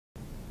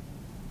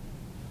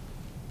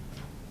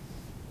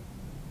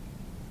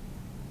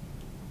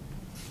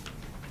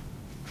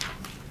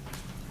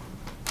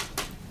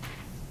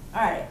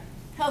All right,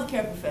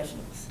 healthcare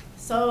professionals.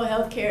 So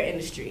healthcare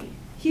industry,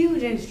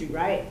 huge industry,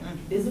 right?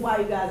 This is why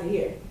you guys are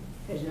here.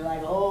 Because you're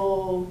like,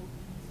 oh,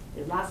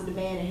 there's lots of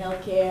demand in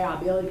healthcare, I'll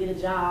be able to get a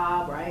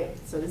job, right?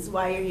 So this is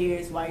why you're here,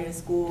 this is why you're in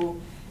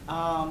school.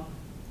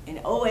 In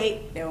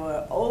 '08, there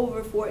were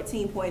over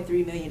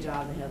 14.3 million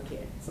jobs in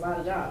healthcare. It's a lot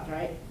of jobs,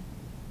 right?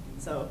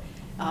 So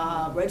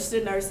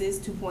registered nurses,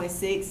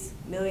 2.6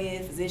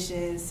 million,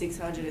 physicians,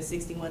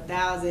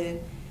 661,000,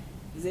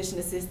 physician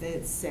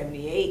assistants,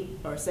 78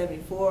 or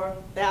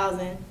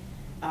 74,000,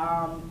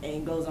 and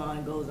it goes on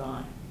and goes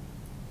on.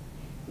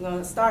 We're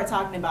going to start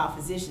talking about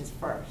physicians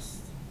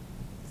first.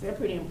 So they're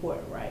pretty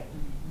important, right?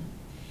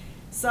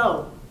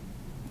 So,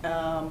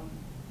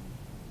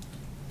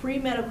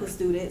 pre-medical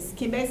students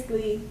can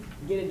basically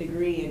get a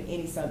degree in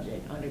any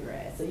subject,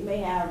 undergrad. So you may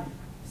have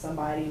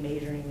somebody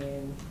majoring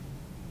in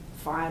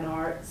fine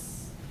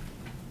arts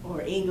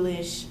or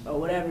English or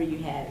whatever you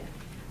have.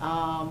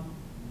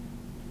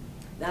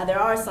 Now there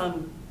are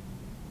some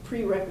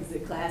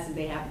prerequisite classes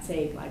they have to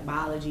take, like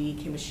biology,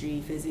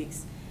 chemistry,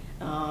 physics.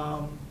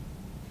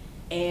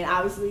 And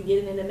obviously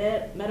getting into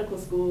medical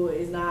school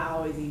is not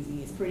always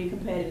easy. It's pretty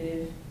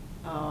competitive.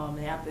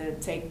 They have to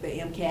take the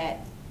MCAT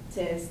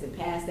test and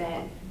pass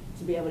that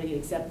to be able to get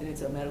accepted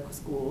into a medical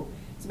school.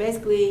 So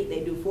basically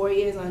they do 4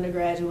 years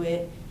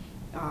undergraduate,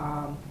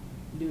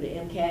 do the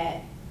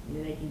MCAT, and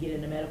then they can get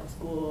into medical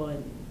school,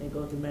 and they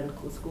go through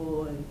medical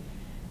school and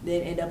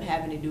then end up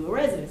having to do a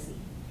residency.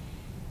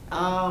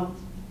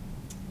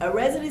 A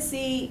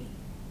residency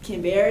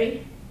can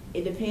vary.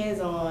 It depends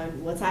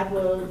on what type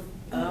of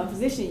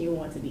physician you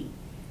want to be.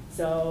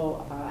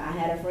 So I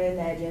had a friend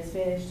that just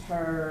finished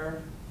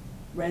her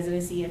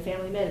residency in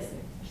family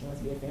medicine. She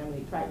wants to be a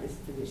family practice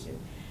physician.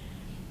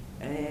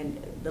 And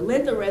the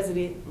length of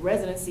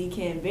residency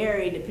can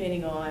vary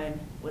depending on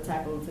what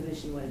type of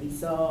physician you want to be.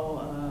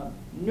 So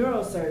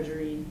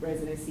neurosurgery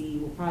residency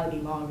will probably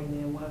be longer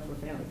than one for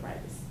family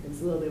practice.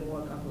 It's a little bit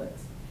more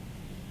complex.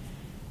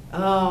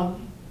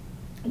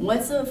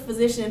 Once a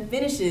physician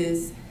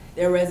finishes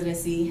their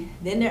residency,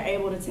 then they're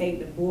able to take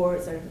the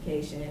board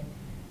certification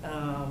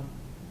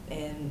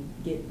and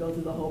go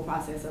through the whole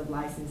process of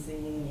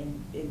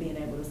licensing and being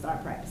able to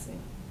start practicing.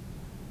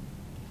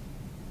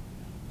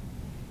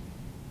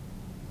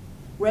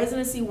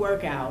 Residency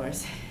work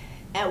hours.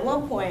 At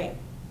one point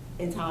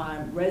in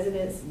time,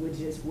 residents would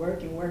just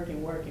work and work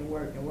and work and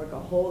work and work a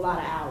whole lot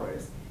of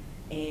hours.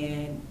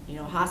 And you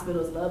know,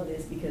 hospitals love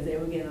this because they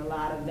were getting a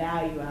lot of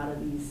value out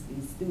of these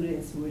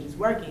students who were just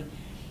working.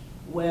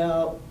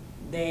 Well,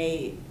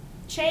 they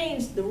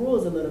changed the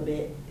rules a little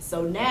bit.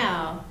 So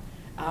now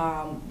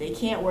they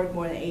can't work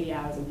more than 80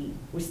 hours a week,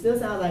 which still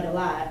sounds like a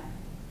lot,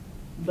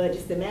 but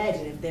just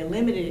imagine if they're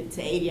limited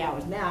to 80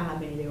 hours now, how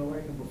many they were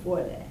working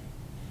before that.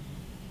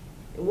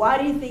 Why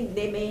do you think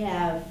they may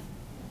have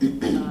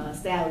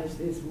established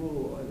this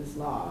rule or this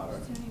law?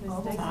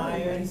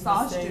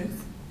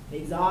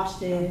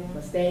 Exhaustion,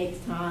 mistakes,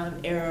 time,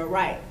 error,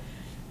 right.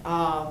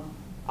 All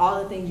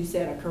the things you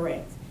said are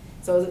correct.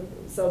 So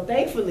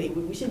thankfully,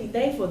 we should be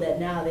thankful that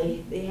now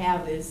they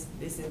have this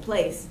in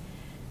place.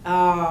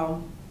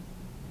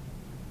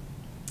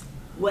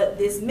 What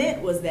this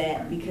meant was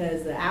that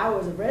because the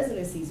hours of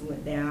residencies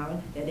went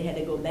down, that they had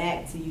to go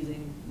back to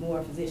using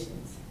more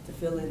physicians to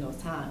fill in those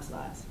time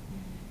slots.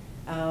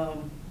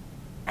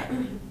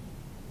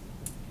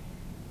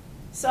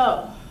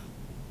 So,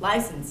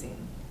 licensing.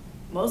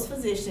 Most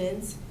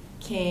physicians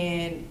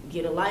can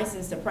get a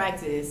license to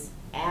practice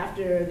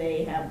after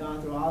they have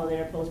gone through all of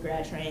their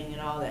post-grad training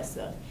and all that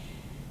stuff.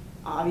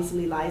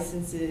 Obviously,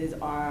 licenses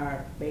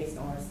are based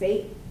on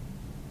state.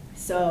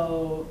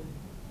 So,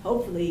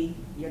 hopefully,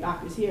 your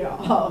doctors here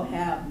all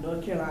have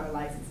North Carolina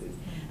licenses.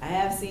 I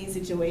have seen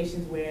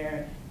situations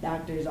where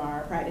doctors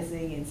are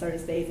practicing in certain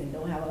states and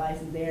don't have a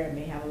license there and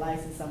may have a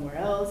license somewhere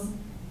else,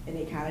 and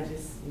they kind of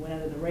just went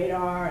under the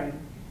radar. And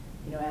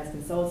you know, as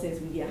consultants,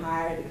 we get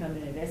hired to come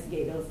and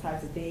investigate those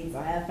types of things. So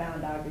I have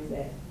found doctors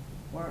that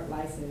weren't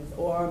licensed,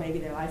 or maybe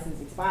their license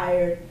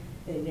expired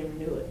and they didn't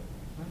renew it.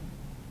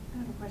 I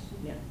have a question.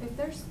 Yeah. If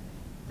there's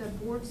the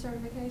board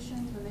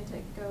certifications, when they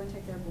go and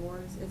take their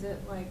boards, is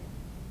it like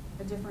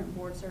a different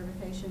board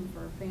certification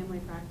for family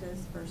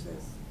practice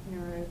versus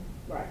neuro?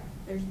 Right.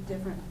 There's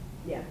different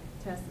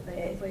tests that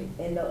they complete.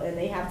 And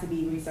they have to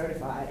be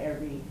recertified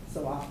every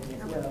so often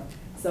as well.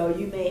 So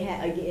you may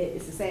have, again,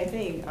 it's the same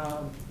thing.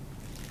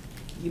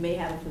 You may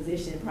have a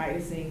physician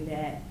practicing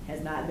that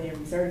has not been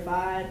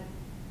recertified.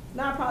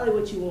 Not probably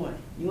what you want.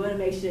 You want to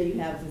make sure you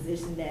have a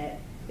physician that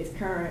is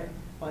current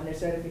on their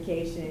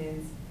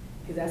certifications,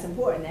 because that's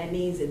important. That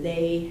means that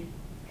they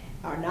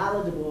are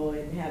knowledgeable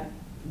and have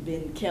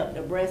been kept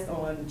abreast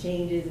on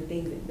changes and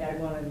things that are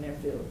going on in their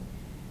field.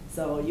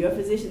 So your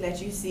physician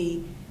that you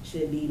see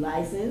should be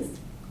licensed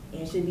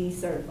and should be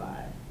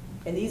certified.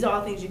 And these are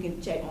all things you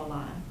can check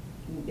online.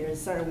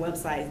 There's certain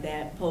websites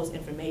that post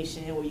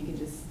information where you can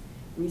just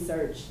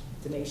research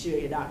to make sure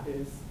your doctor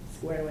is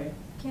squared away.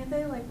 Can't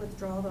they like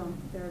withdraw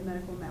their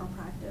medical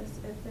malpractice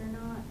if they're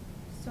not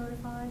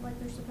certified like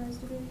they're supposed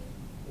to be?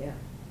 Yeah.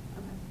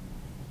 Okay.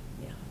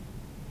 Yeah.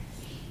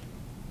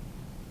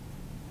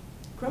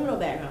 criminal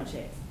background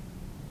checks.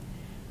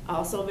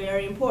 Also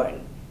very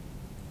important.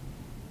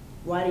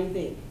 Why do you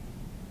think?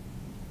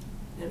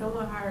 They don't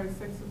want to hire a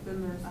sex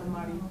offender or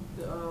somebody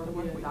to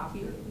work with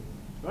doctor.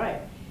 Right.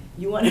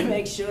 You want to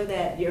make sure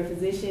that your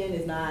physician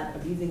is not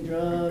abusing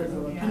drugs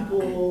or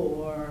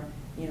people or,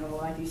 you know,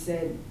 like you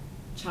said,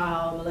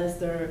 child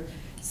molester.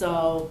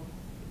 So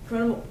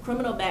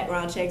criminal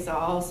background checks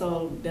are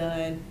also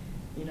done,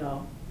 you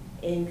know,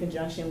 in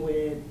conjunction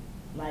with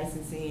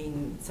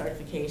licensing,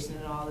 certification,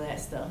 and all that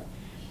stuff.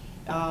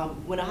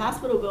 When a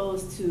hospital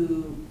goes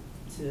to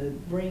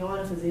bring on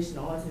a physician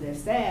onto their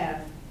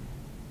staff,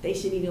 they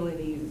should be doing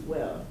these as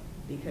well.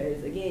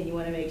 Because again, you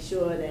want to make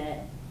sure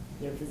that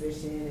your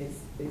physician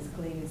is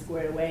clean and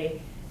squared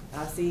away.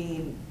 I've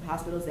seen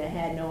hospitals that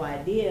had no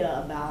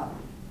idea about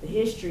the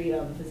history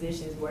of the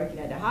physicians working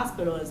at the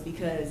hospital is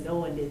because no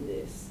one did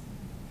this.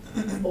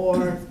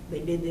 Or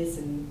they did this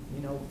and,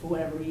 you know, for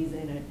whatever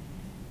reason, or,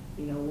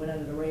 you know, went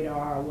under the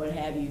radar or what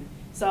have you.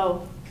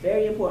 So,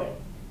 very important.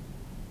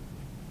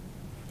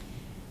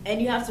 And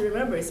you have to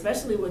remember,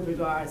 especially with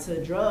regard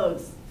to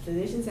drugs,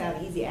 physicians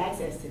have easy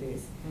access to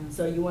this.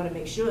 So you want to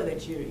make sure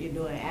that you're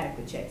doing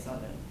adequate checks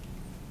on them.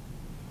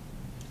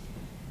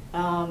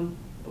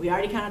 We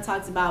already kind of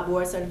talked about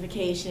board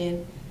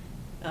certification.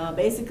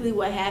 Basically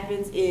what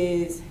happens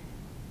is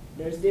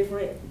there's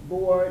different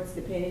boards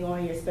depending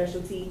on your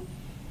specialty,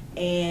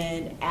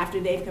 and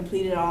after they've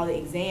completed all the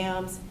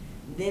exams,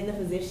 then the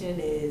physician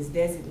is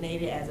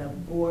designated as a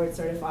board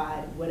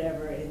certified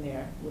whatever in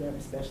their whatever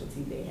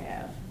specialty they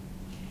have.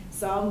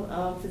 Some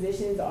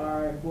physicians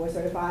are board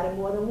certified in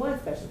more than one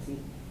specialty.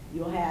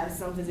 You'll have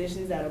some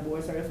physicians that are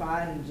board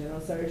certified in general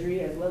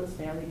surgery as well as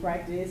family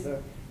practice,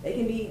 or they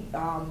can be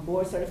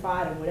board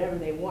certified in whatever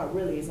they want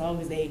really, as long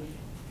as they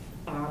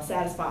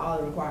satisfy all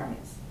the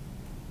requirements.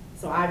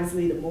 So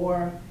obviously the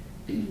more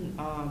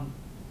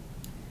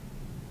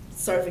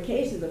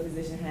certifications a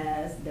physician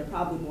has, they're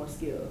probably more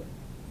skilled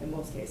in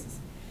most cases.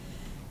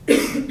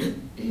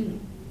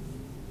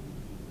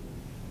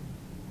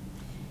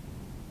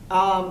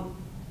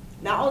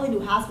 Not only do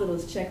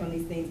hospitals check on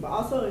these things, but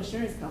also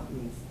insurance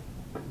companies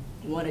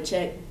want to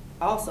check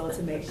also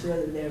to make sure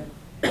that they're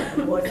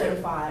board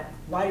certified.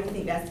 Why do you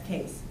think that's the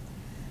case?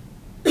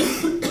 To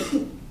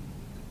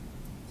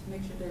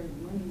make sure their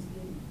money's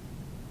getting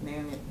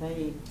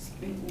paid.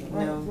 spent in the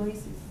No. right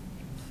places.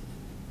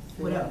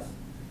 What else?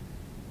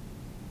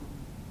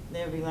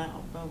 They'll be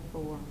liable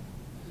for,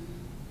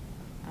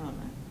 I don't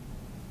know.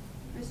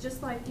 It's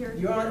just like your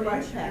You're on the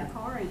right your path.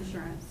 car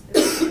insurance.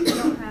 If you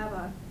don't have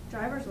a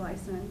driver's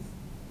license,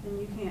 then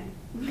you can't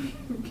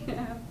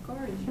have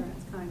car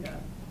insurance, kind of.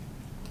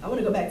 I want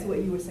to go back to what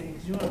you were saying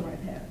because you're on the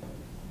right path.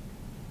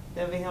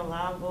 They'll be held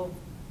liable,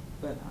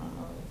 but I don't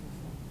know.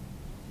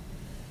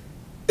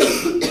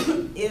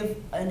 If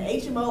an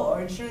HMO or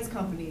insurance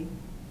company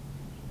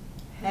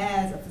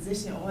has a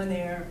physician on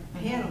their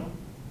panel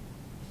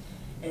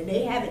and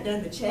they haven't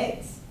done the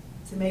checks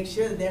to make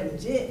sure that they're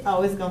legit,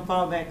 Oh, it's gonna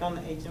fall back on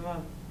the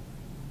HMO.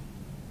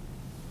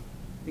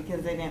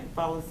 Because they didn't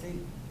follow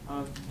suit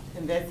or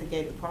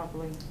investigate it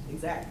properly.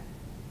 exactly.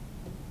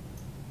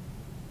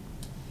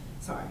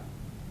 Sorry.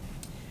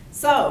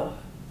 So,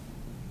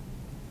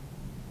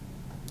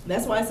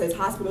 that's why it says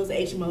hospitals,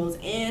 HMOs,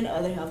 and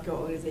other healthcare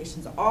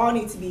organizations all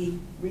need to be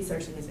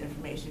researching this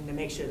information to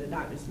make sure the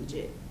doctor's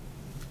legit.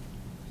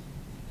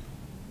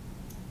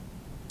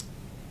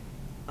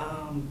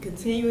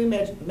 Continuing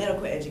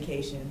medical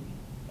education.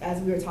 As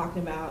we were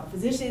talking about,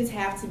 physicians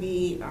have to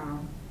be,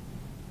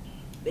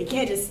 they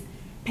can't just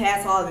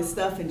pass all this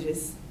stuff and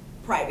just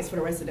practice for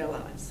the rest of their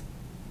lives.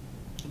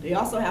 They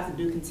also have to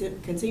do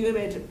continuing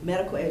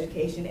medical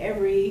education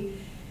every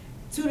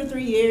 2 to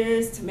 3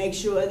 years to make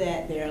sure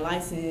that their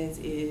license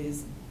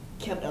is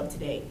kept up to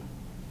date.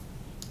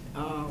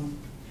 A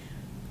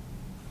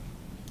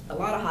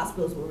lot of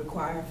hospitals will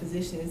require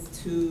physicians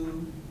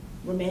to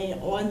remain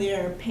on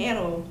their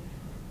panel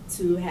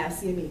to have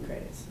CME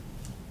credits.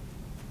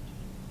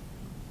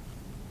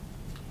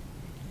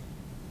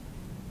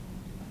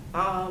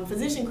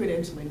 Physician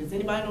credentialing, does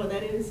anybody know what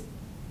that is?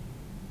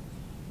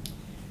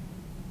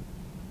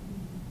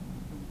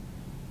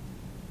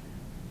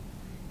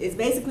 It's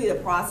basically the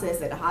process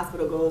that the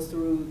hospital goes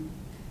through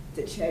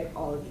to check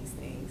all of these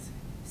things.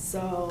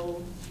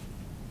 So,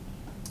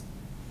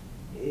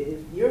 if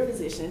you're a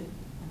physician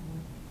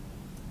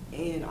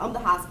and I'm the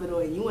hospital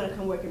and you want to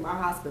come work in my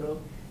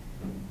hospital,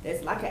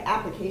 it's like an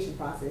application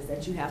process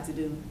that you have to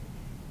do,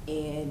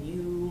 and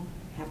you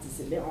have to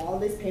submit all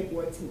this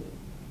paperwork to me.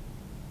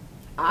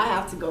 I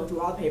have to go through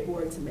all the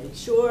paperwork to make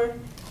sure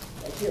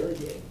that you're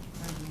legit.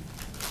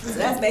 So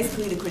that's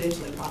basically the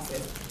credentialing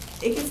process.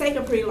 It can take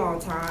a pretty long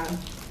time.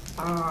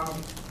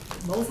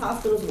 Most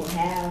hospitals will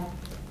have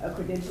a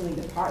credentialing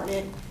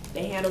department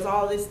that handles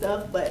all this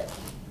stuff, but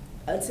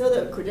until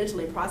the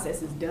credentialing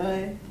process is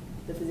done,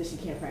 the physician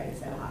can't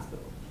practice at a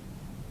hospital.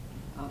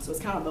 So it's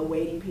kind of a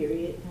waiting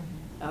period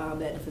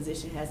that the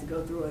physician has to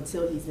go through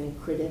until he's been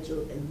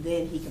credentialed, and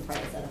then he can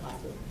practice at a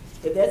hospital.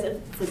 If there's a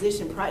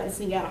physician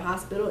practicing at a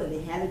hospital and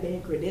they haven't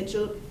been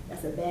credentialed,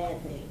 that's a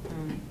bad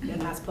thing. They're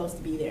not supposed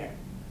to be there.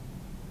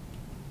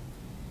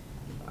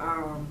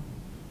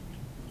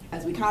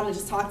 As we kind of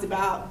just talked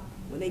about,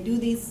 when they do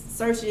these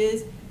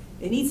searches,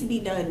 it needs to be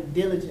done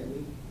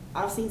diligently.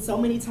 I've seen so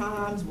many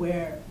times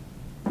where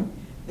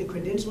the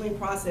credentialing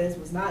process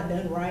was not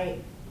done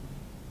right.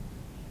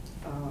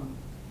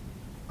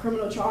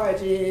 Criminal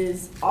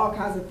charges, all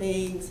kinds of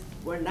things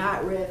were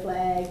not red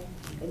flagged,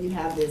 and you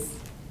have this,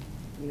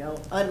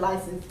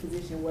 unlicensed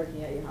physician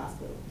working at your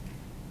hospital.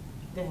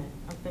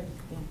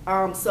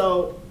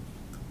 So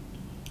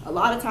a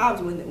lot of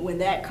times when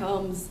that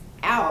comes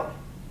out,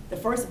 the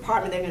first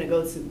department they're going to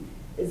go to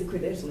is the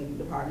credentialing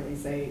department and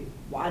say,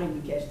 why didn't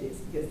you catch this?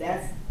 Because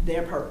that's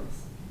their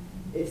purpose,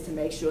 is to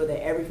make sure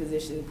that every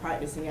physician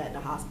practicing at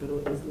the hospital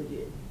is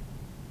legit.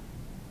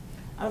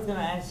 I was gonna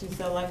ask you,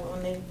 so like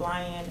when they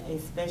fly in a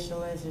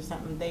specialist or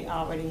something, they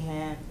already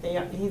have,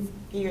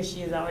 he or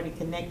she is already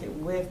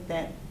connected with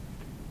that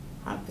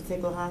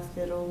particular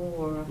hospital,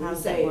 or When how's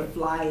you that say work?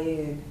 fly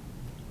in,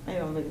 Maybe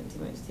I'm looking too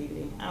much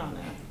TV. I don't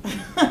know.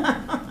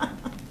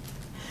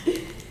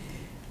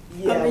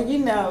 yeah, I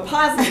mean,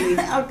 possibly.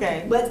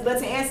 Okay. But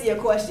to answer your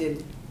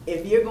question,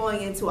 if you're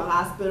going into a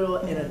hospital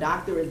and a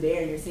doctor is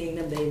there and you're seeing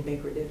them, they've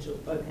been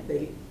credentialed.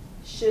 They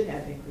should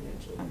have been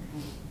credentialed.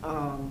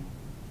 Okay.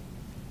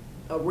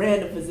 A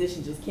random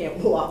physician just can't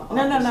walk off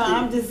No, the street.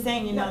 I'm just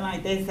saying,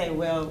 like they say,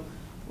 well,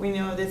 we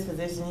know this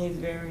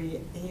physician,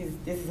 this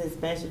is his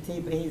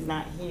specialty, but he's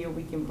not here,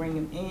 we can bring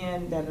him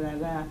in,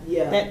 da-da-da-da.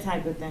 Yeah. That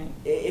type of thing.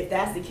 If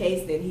that's the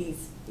case, then he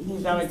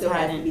already still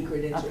has tied to be in.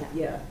 credentialed. Okay.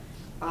 Yeah.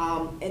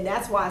 And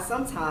that's why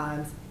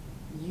sometimes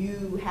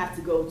you have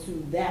to go to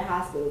that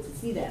hospital to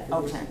see that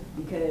physician. Okay.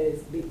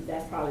 Because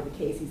that's probably the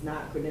case. He's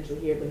not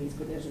credentialed here, but he's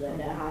credentialed at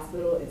that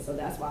hospital. And so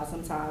that's why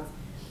sometimes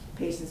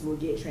patients will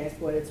get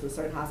transported to a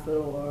certain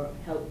hospital or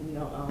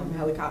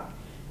helicopter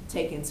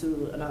taken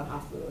to another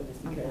hospital,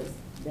 just because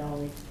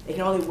they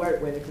can only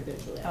work where they're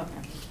credentialed at.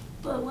 Okay.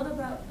 But what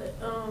about the,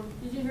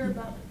 did you hear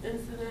about the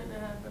incident that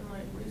happened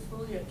like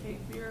recently at Cape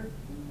Fear,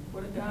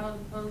 where the guy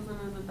was posing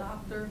as a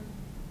doctor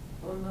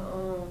on the, I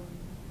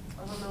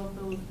don't know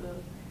if it was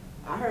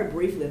I heard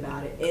briefly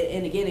about it,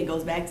 and again, it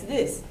goes back to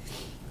this.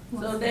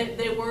 so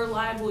they were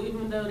liable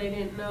even though they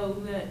didn't know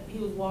that he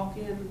was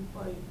walking,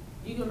 like,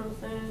 you know what I'm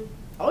saying?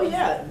 Oh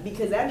yeah,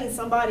 because that means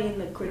somebody in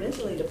the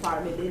credentialing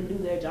department didn't do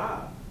their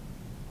job.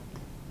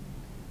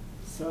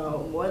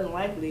 So more than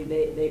likely,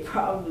 they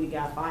probably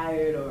got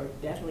fired or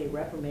definitely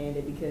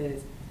reprimanded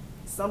because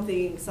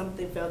something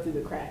fell through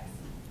the cracks.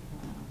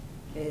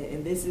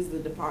 And this is the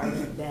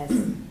department that's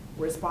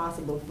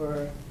responsible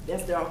for,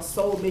 that's their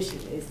sole mission,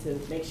 is to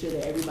make sure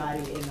that everybody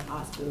in the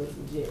hospital is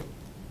legit.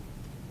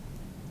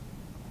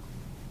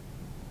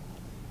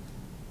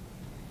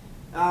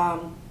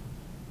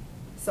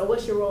 So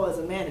what's your role as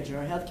a manager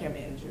or healthcare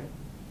manager?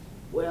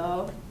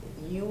 Well,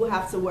 you will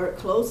have to work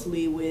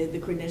closely with the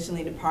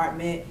credentialing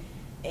department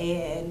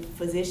and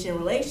physician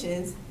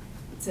relations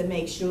to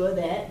make sure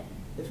that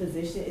the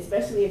physician,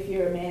 especially if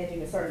you're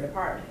managing a certain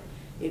department,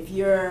 if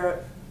you're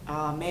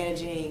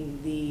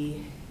managing the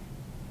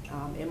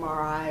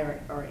MRI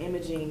or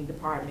imaging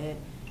department,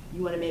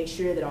 you want to make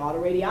sure that all the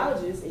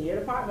radiologists in your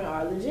department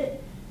are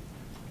legit.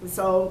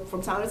 So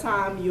from time to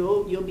time,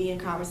 you'll be in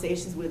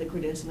conversations with the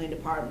credentialing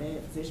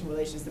department, physician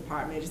relations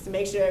department, just to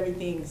make sure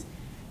everything's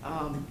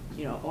on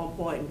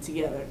point and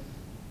together.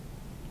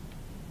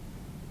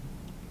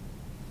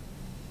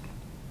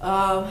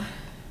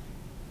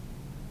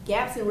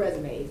 Gaps in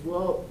resumes.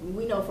 Well,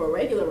 we know for a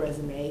regular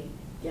resume,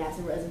 gaps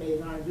in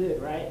resumes aren't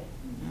good, right?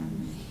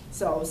 Mm-hmm.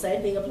 So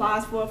same thing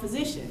applies for a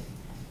physician.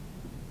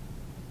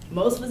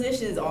 Most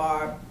physicians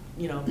are,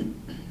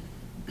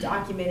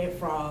 documented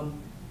from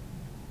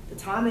the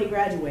time they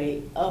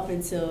graduate up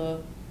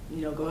until,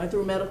 going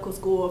through medical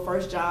school,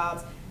 first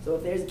jobs. So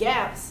if there's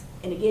gaps,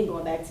 and again,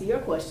 going back to your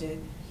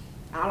question,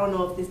 I don't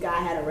know if this guy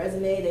had a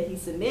resume that he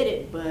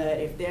submitted, but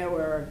if there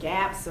were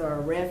gaps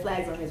or red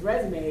flags on his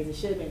resumes, it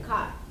should have been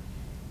caught.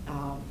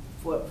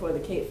 For the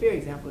Cape Fear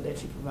example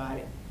that you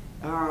provided.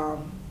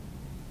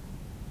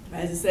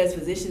 As it says,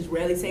 physicians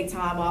rarely take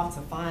time off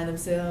to find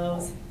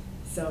themselves.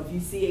 So if you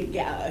see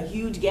a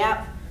huge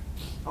gap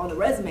on the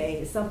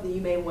resume, it's something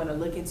you may want to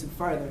look into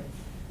further.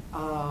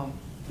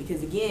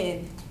 Because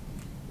again,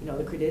 the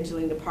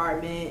credentialing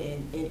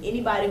department and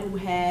anybody who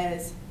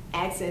has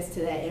access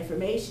to that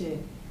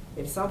information,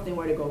 if something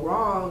were to go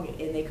wrong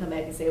and they come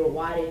back and say, well,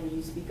 why didn't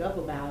you speak up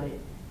about it?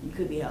 You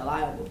could be held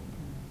liable.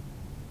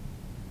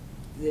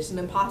 Physician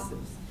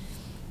imposters.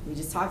 We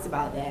just talked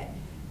about that.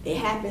 It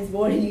happens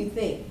more than you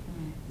think.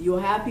 You'll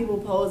have people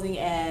posing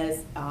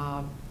as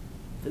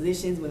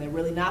physicians when they're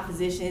really not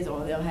physicians,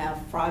 or they'll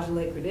have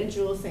fraudulent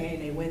credentials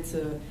saying they went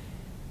to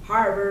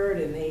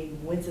Harvard and they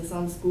went to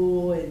some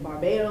school in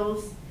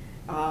Barbados.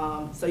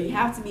 So you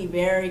have to be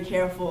very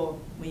careful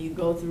when you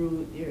go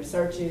through your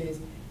searches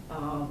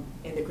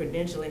in the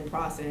credentialing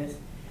process.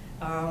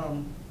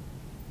 Yeah,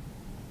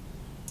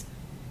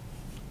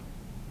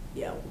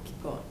 we'll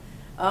keep going.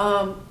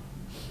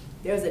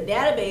 there's a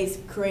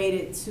database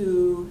created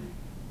to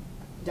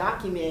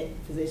document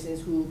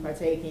physicians who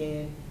partake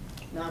in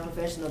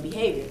non-professional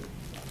behavior.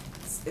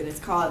 And it's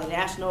called the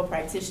National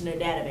Practitioner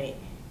Database.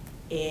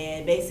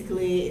 And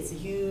basically, it's a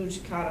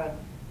huge kind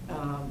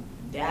of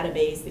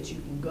database that you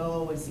can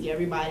go and see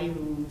everybody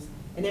who's,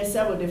 and there's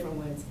several different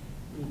ones.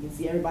 You can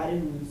see everybody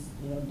who's,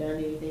 done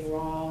anything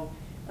wrong.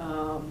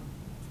 And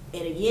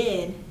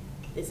again,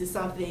 this is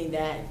something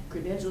that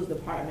credentials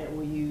department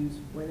will use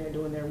when they're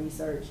doing their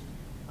research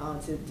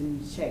to do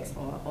checks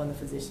on the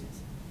physicians.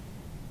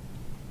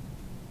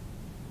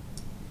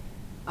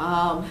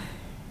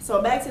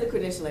 So back to the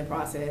credentialing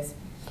process.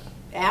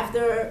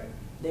 After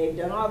they've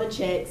done all the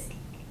checks,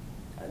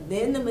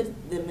 then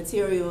the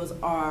materials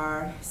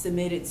are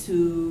submitted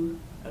to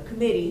a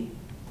committee,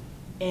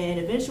 and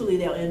eventually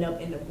they'll end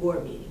up in the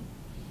board meeting.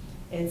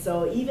 And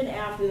so even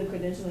after the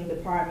credentialing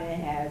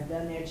department has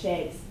done their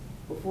checks,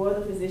 before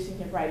the physician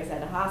can practice at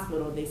the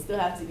hospital, they still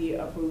have to be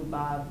approved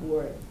by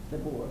the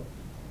board.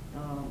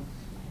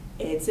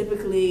 And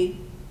typically,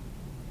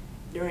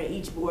 during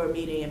each board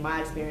meeting, in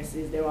my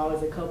experiences, there were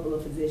always a couple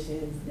of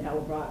physicians that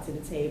were brought to the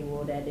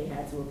table that they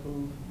had to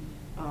approve.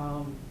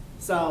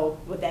 So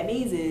what that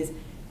means is,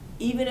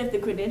 even if the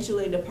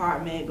credentialing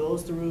department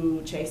goes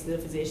through, checks the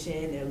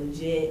physician, they're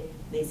legit,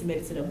 they submit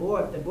it to the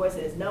board. If the board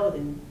says no,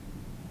 then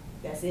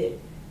that's it.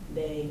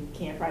 They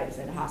can't practice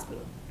at the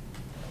hospital.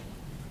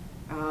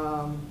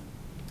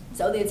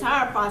 So the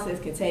entire process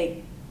can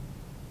take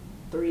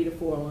 3 to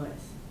 4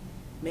 months,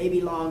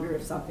 maybe longer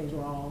if something's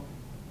wrong.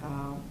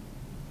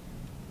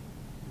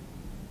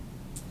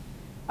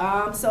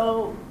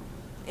 So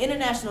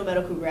international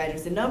medical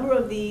graduates, the number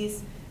of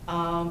these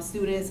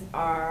students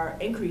are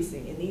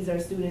increasing, and these are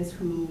students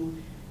who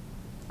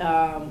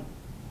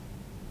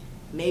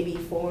may be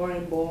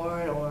foreign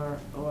born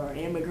or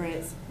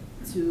immigrants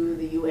to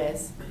the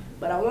U.S.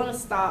 But I want to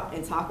stop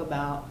and talk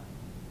about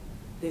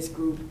this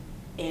group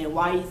and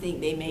why you think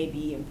they may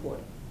be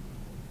important.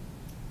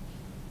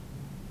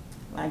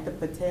 Like the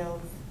Patels,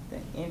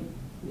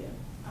 Yeah.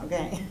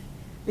 okay,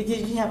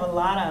 because you have a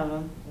lot of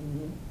them,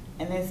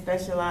 Mm-hmm. and they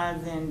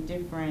specialize in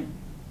different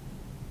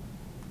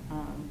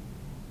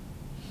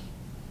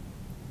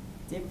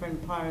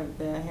part of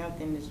the health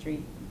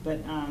industry, but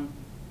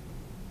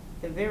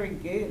they're very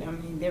good. I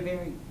mean, they're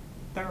very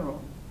thorough.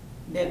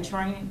 Their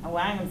training, well,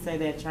 I ain't gonna say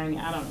their training,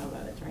 I don't know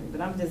about their training,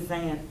 but I'm just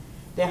saying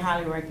they're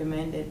highly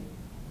recommended.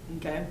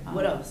 Okay.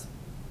 What else?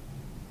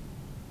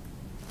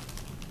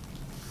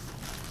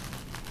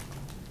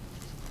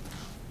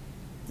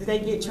 Do they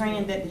get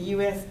training that the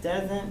U.S.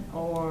 doesn't,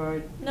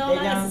 or No, they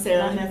not don't?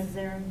 necessarily. Not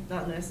necessarily.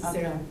 Not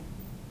necessarily.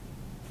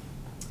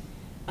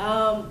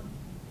 Okay.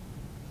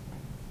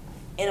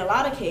 In a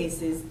lot of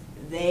cases,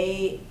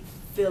 they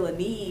feel a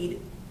need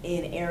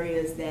in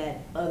areas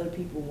that other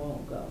people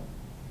won't go,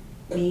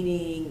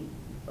 meaning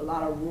a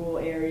lot of rural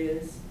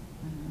areas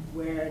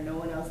where no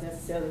one else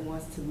necessarily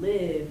wants to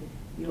live.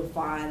 You'll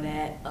find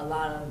that a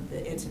lot of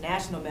the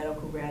international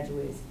medical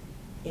graduates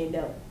end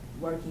up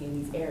working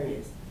in these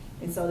areas.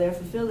 And so they're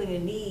fulfilling a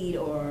need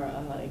or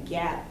a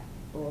gap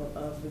or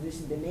a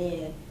physician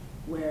demand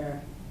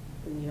where,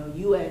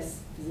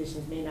 U.S.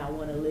 physicians may not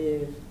want to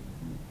live.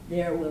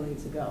 They're willing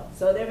to go.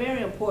 So they're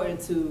very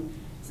important to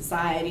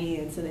society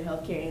and to the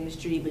healthcare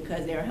industry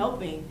because they're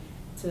helping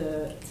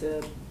to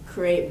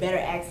create better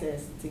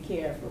access to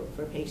care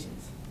for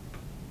patients.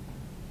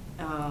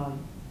 And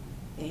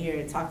here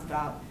it talks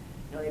about,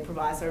 they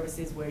provide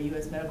services where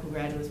U.S. medical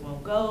graduates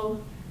won't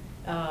go.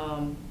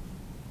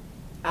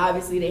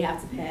 Obviously, they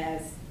have to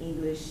pass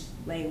English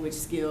language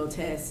skill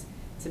tests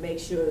to make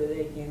sure that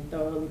they can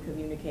thoroughly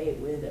communicate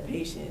with the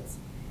patients.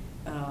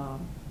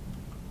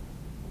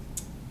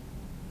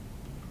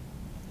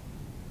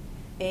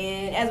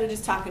 And as we're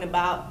just talking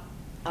about,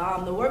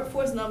 the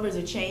workforce numbers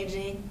are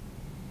changing,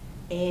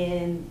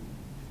 and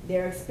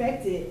they're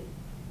expected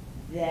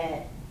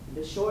that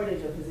the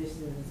shortage of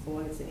physicians is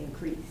going to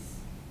increase.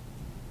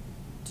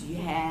 Do you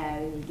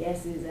have any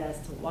guesses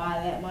as to why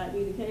that might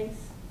be the case?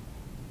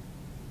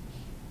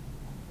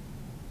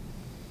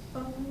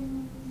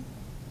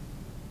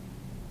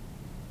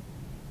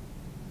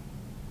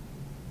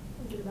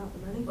 Is it about the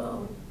money?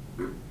 Well,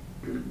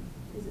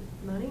 Is it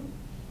money?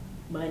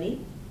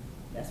 Money,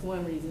 that's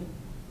one reason.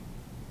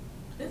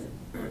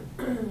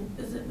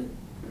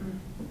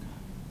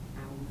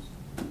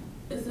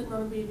 is it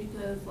gonna be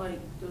because like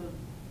the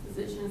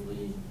physicians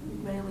we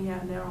mainly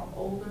have now are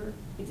older?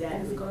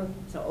 Exactly. It's gonna-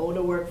 It's an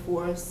older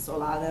workforce, so a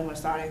lot of them are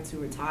starting to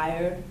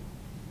retire.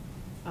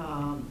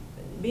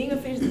 Being a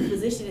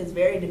physician is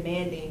very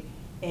demanding,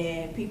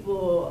 and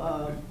people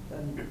of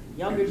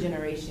younger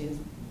generations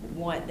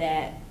want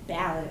that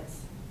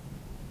balance,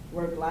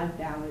 work-life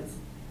balance,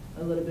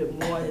 a little bit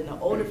more than the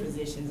older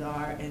physicians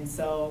are. And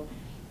so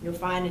you're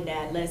finding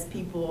that less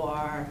people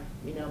are,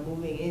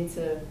 moving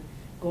into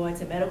going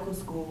to medical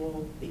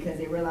school because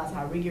they realize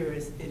how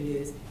rigorous it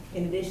is.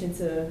 In addition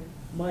to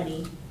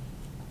money,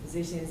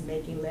 physicians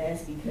making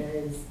less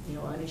because,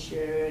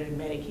 uninsured and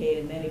Medicaid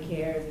and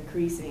Medicare is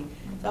increasing.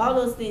 So all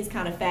those things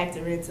kind of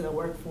factor into the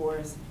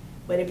workforce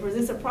But it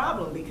presents a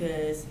problem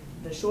because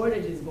the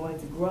shortage is going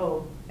to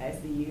grow as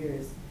the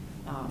years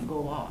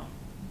go on.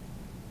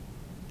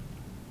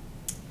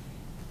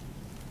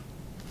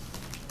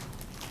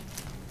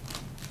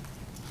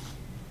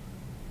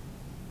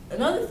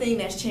 Another thing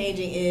that's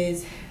changing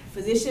is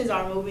physicians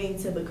are moving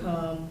to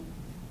become,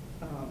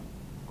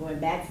 going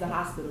back to the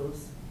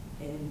hospitals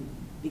and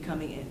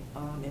becoming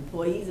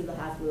employees of the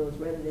hospitals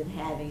rather than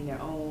having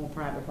their own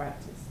private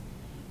practice.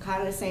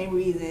 Kind of the same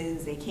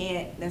reasons. They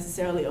can't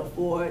necessarily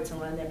afford to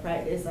run their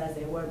practice as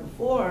they were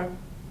before,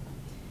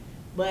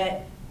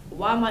 but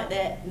why might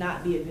that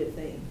not be a good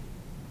thing?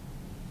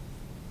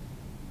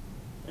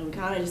 And we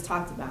kind of just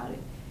talked about it.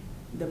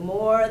 The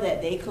more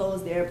that they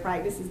close their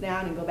practices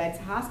down and go back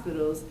to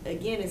hospitals,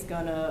 again, it's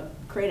going to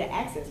create an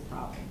access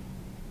problem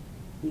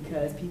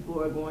because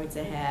people are going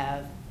to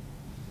have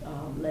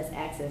less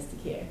access to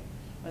care,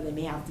 or they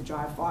may have to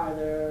drive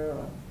farther,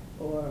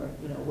 or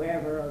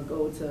wherever, or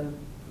go to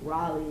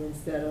Raleigh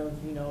instead of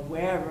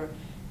wherever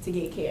to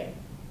get care.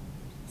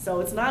 So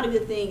it's not a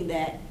good thing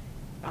that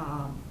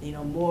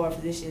more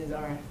physicians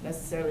are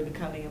necessarily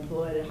becoming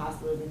employed at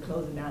hospitals and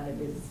closing down their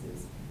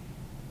businesses.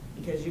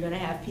 Because you're going to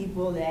have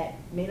people that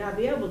may not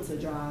be able to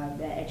drive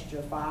that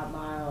extra 5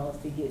 miles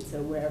to get to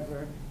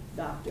wherever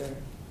doctor,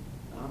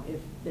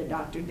 if the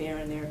doctor there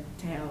in their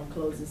town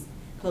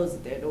closes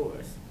their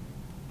doors.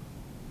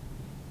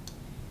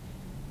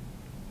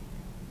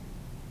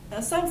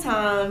 Now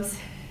sometimes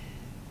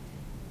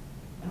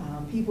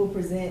people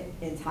present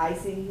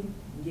enticing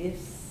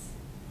gifts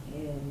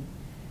and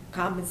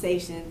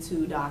compensation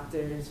to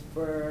doctors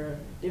for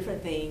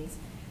different things.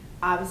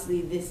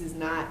 Obviously this is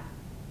not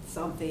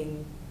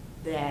something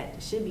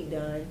that should be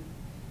done,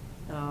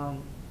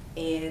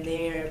 and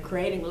they're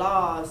creating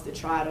laws to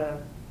try to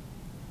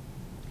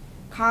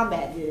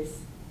combat this,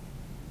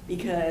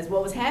 because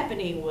what was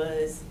happening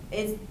was,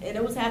 and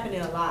it was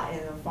happening a lot in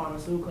the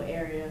pharmaceutical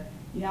area,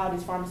 you have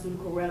these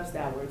pharmaceutical reps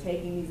that were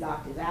taking these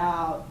doctors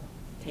out,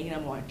 taking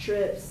them on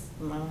trips,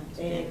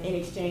 and in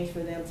exchange for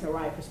them to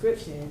write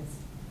prescriptions,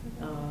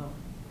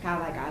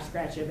 kind of like I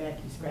scratch your back,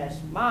 you scratch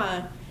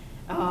mine.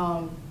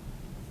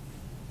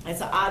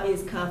 It's an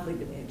obvious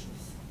conflict of interest.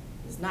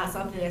 It's not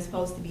something they're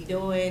supposed to be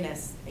doing.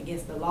 That's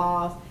against the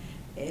laws.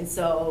 And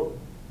so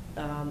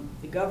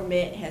the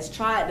government has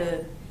tried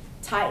to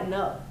tighten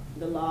up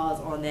the laws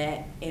on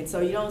that. And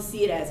so you don't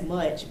see it as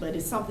much, but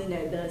it's something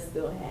that does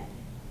still happen.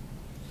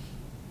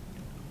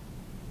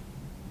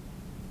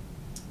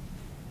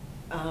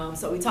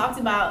 So we talked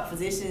about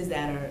physicians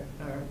that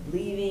are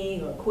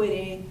leaving or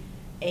quitting.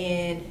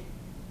 And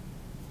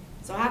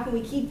so how can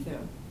we keep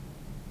them?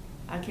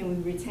 How can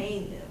we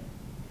retain them?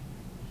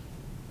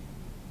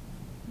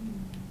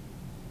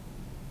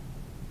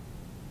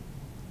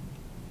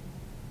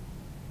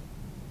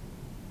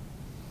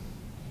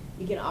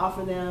 We can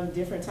offer them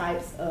different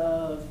types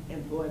of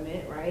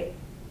employment, right?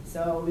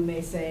 So we may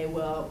say,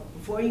 well,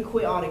 before you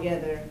quit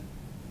altogether,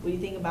 what do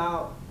you think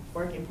about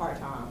working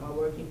part-time or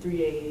working 3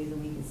 days a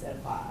week instead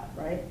of 5,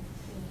 right?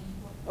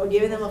 Or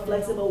giving them a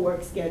flexible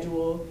work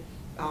schedule.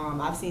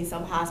 I've seen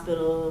some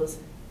hospitals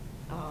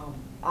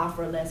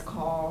offer less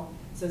call.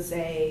 So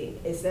say,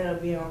 instead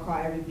of being on call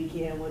every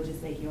weekend, we'll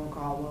just make you on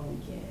call 1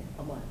 weekend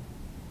a month.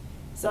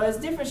 So there's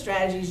different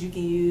strategies you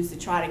can use to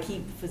try to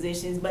keep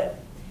physicians, but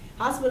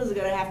hospitals are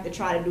going to have to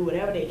try to do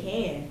whatever they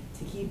can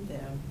to keep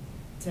them,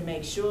 to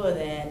make sure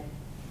that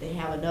they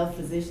have enough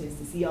physicians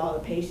to see all the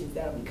patients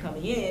that will be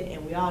coming in,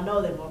 and we all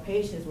know that more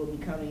patients will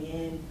be coming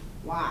in.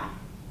 Why?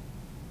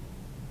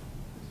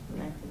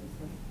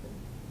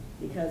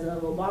 Because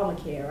of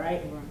Obamacare,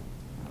 right?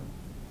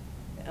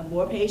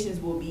 More patients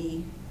will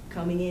be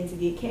coming in to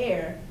get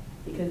care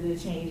because of the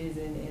changes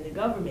in the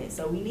government.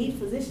 So we need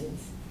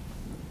physicians.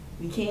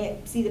 We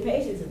can't see the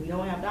patients if we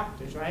don't have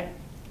doctors, right?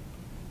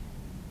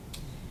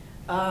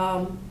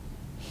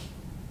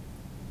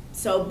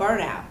 So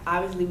burnout.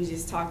 Obviously, we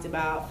just talked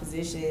about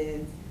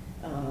physicians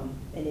and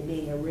it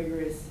being a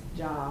rigorous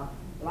job.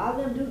 A lot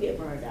of them do get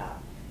burned out.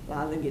 A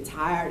lot of them get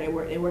tired. They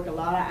work a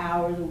lot of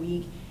hours a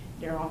week.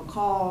 They're on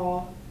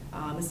call.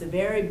 It's a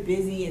very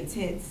busy,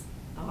 intense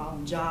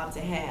job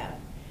to have.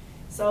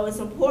 So it's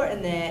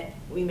important that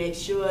we make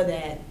sure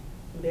that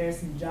there's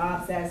some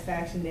job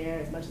satisfaction there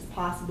as much as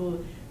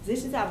possible.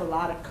 Physicians have a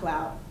lot of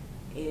clout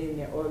in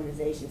their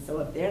organization. So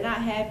if they're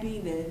not happy,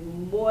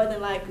 then more than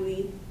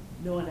likely,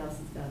 no one else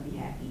is going to be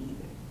happy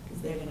either,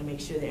 because they're going to make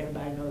sure that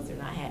everybody knows they're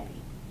not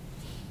happy.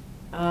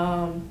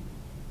 All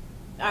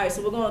right,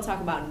 so we're going to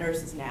talk about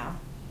nurses now.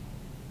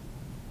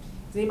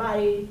 Does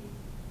anybody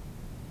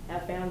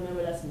have a family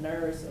member that's a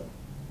nurse? Or,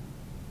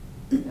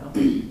 no?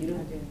 You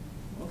do?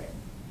 Okay.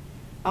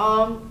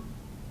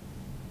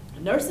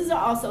 Nurses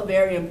are also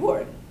very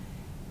important.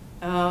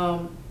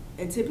 And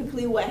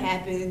typically what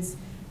happens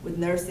with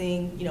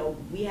nursing,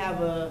 we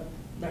have a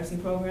nursing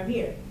program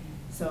here.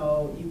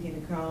 So you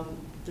can come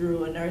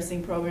through a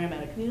nursing program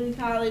at a community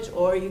college,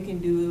 or you can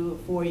do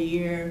a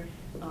 4-year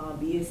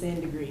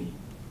BSN degree.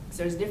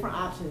 So there's different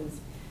options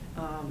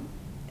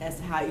as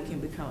to how you can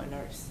become a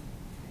nurse.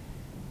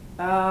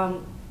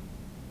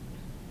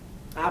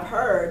 I've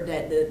heard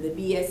that the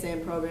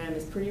BSN program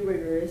is pretty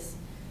rigorous.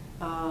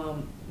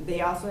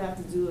 They also have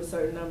to do a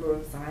certain number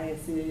of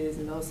sciences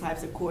and those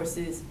types of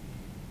courses.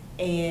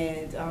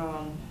 And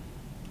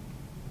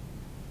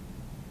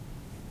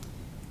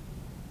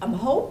I'm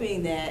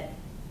hoping that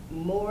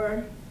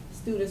more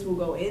students will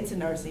go into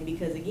nursing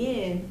because,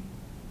 again,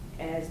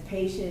 as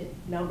patient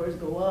numbers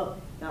go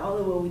up, not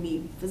only will we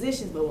need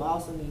physicians, but we'll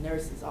also need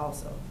nurses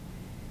also.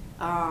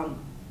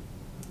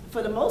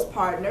 For the most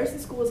part, nursing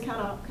school is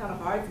kind of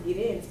hard to get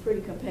in. It's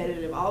pretty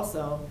competitive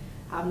also.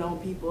 I've known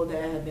people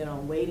that have been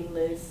on waiting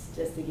lists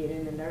just to get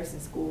into nursing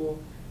school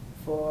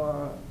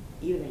for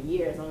even a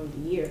year, as long as a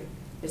year,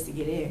 just to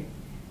get in.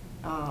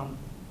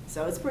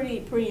 So it's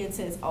pretty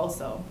intense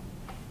also.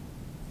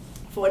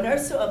 For a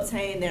nurse to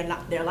obtain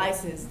their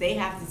license, they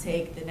have to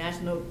take the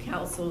National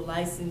Council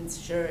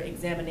Licensure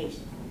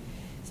Examination.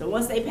 So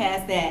once they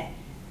pass that,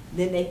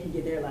 then they can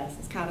get their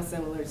license, kind of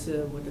similar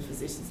to what the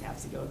physicians have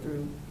to go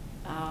through.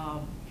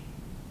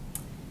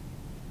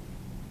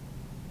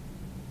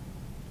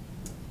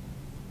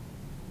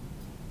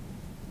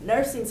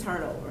 Nursing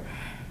turnover.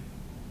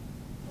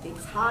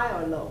 It's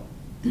high or low?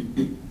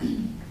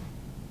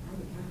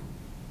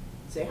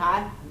 Say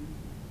high?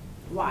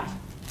 Why?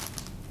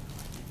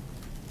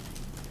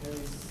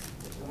 Because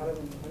a lot of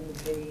them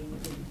underpaid,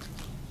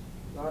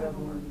 a lot of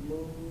them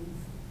move,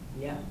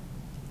 Yeah.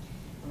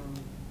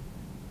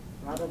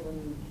 a lot of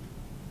them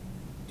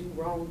do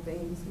wrong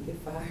things and get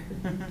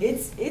fired.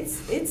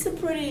 It's a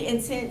pretty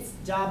intense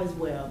job as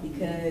well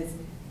because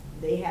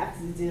they have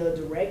to deal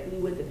directly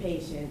with the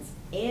patients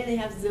and they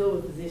have to deal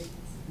with physicians.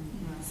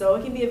 So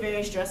it can be a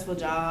very stressful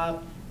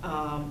job.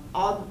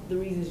 All the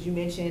reasons you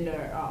mentioned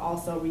are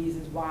also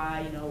reasons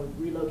why, with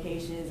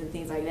relocations and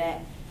things like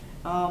that.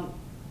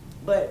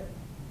 But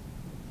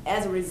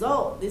as a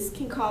result, this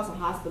can cost a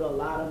hospital a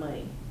lot of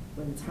money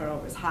when the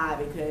turnover is high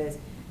because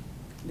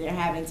they're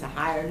having to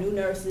hire new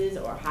nurses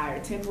or hire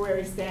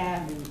temporary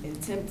staff,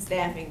 and temp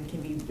staffing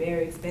can be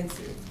very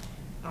expensive.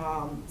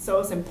 So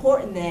it's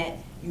important that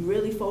you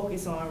really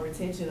focus on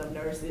retention of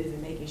nurses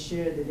and making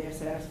sure that they're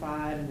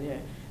satisfied and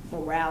their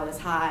morale is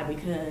high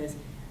because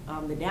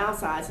the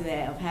downside to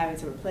that of having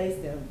to replace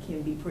them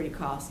can be pretty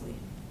costly.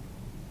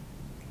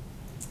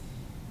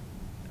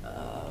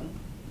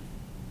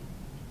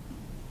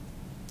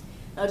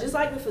 Now, just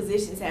like the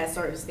physicians have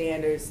certain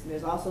standards,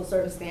 there's also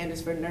certain standards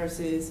for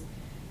nurses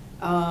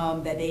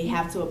that they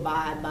have to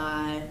abide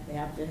by. They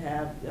have to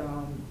have,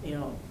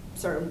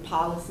 certain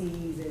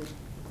policies and,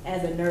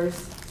 as a nurse,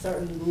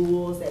 certain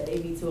rules that they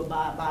need to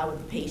abide by with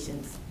the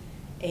patients.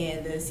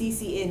 And the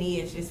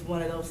CCNE is just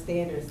one of those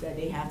standards that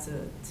they have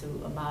to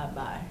abide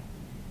by.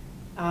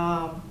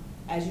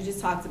 As you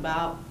just talked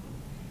about,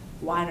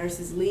 why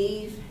nurses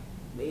leave.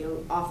 They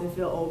often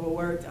feel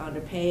overworked,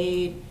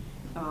 underpaid,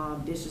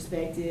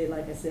 disrespected.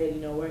 Like I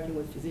said, working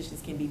with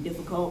physicians can be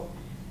difficult.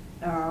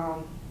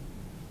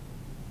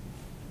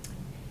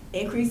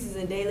 Increases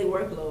in daily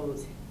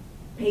workloads.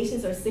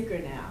 Patients are sicker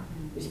now,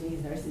 which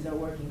means nurses are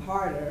working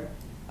harder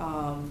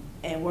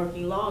and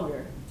working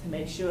longer to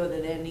make sure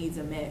that their needs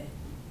are met.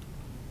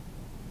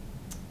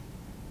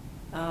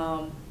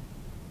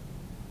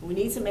 We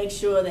need to make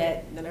sure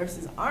that the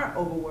nurses aren't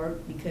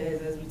overworked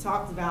because, as we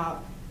talked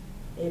about,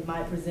 it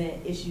might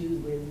present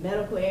issues with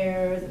medical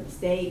errors and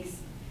mistakes,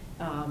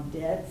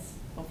 deaths,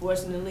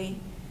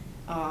 unfortunately.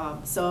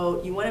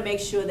 So you want to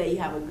make sure that you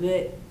have a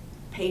good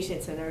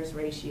patient-to-nurse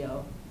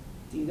ratio.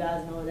 Do you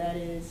guys know what that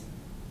is?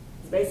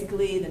 It's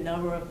basically the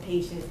number of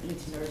patients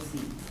each nurse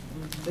sees.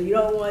 So you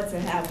don't want to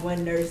have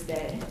one nurse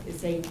that is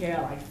taking care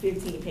of like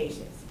 15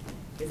 patients,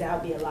 because that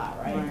would be a lot,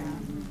 right?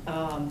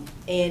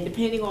 And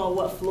depending on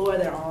what floor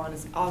they're on,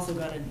 it's also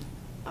going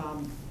to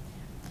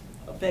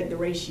affect the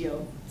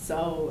ratio.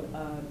 So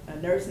a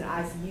nurse in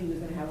ICU is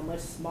going to have a much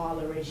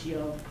smaller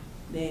ratio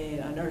than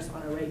a nurse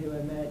on a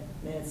regular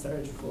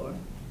med-surg floor.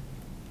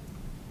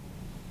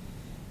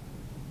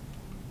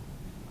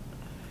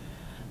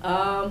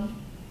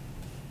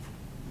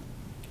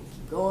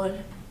 Keep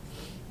going.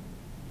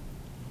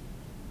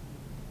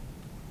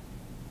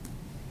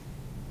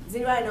 Does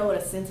anybody know what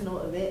a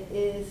sentinel event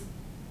is?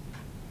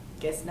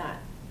 Guess not.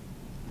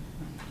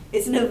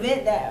 It's an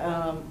event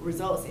that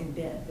results in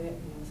death.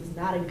 This is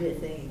not a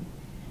good thing.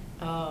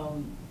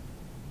 And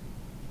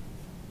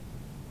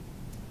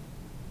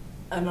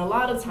a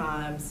lot of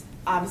times,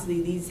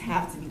 obviously, these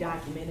have to be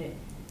documented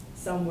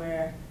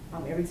somewhere.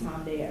 Every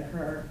time they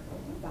occur,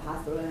 the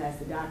hospital has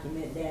to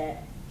document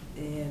that,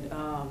 and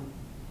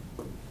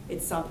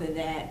it's something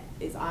that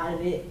is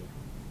audited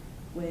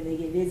when they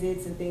get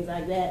visits and things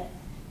like that.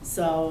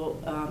 So,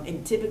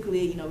 and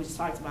typically, we just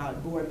talked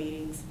about board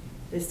meetings.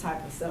 This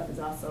type of stuff is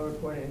also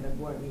reported in the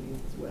board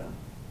meetings as well.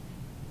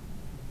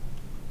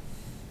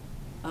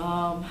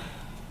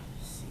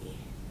 Let's see,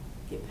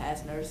 get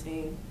past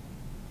nursing.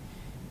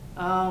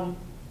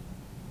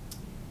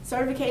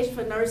 Certification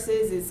for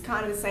nurses is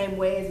kind of the same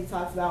way as we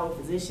talked about with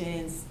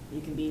physicians. You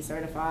can be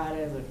certified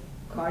as a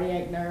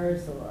cardiac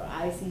nurse or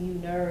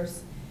ICU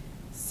nurse,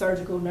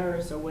 surgical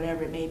nurse, or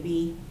whatever it may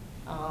be.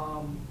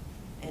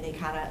 and they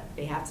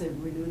have to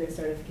renew their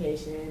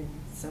certification,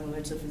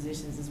 similar to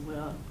physicians as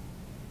well.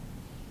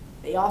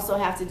 They also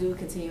have to do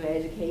continuing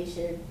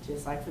education,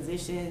 just like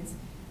physicians,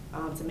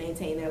 to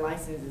maintain their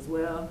license as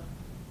well.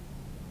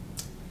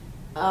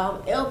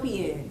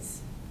 LPNs.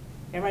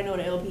 Everybody know what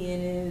an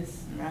LPN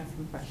is?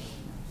 Nursing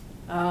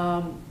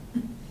practitioners.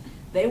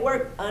 They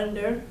work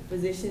under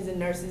physicians and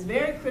nurses,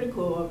 very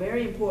critical or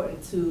very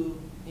important to,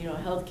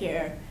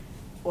 healthcare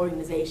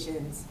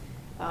organizations,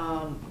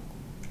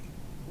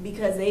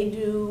 because they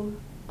do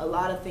a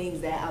lot of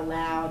things that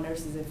allow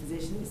nurses and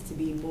physicians to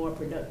be more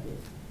productive.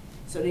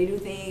 So they do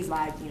things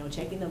like,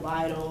 checking the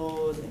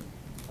vitals, and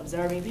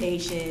observing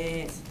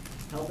patients,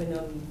 helping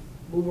them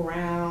move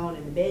around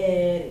in the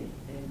bed,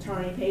 and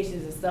turning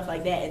patients and stuff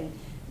like that. And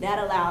that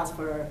allows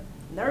for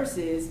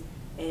nurses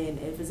and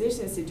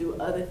physicians to do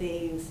other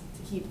things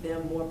to keep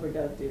them more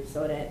productive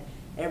so that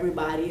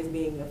everybody is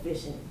being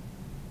efficient.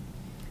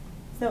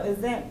 So is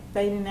that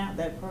fading out,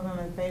 that program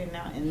is fading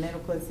out, and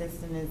medical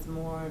assistant is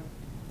more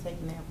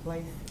taking that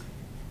place?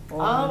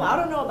 I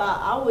don't know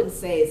I wouldn't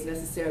say it's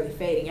necessarily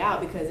fading out,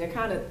 because they're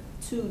kind of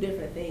two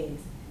different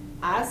things.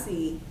 I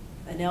see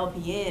an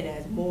LPN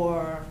as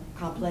more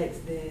complex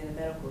than a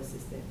medical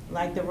assistant.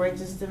 Like the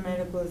registered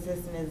medical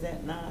assistant, is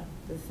that not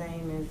the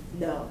same as?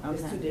 No,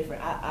 it's Okay. too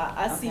different.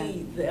 I Okay.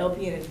 see the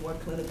LPN as more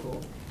clinical,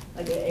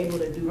 like they're able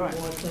to do Right.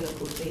 more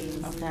clinical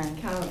things, Okay.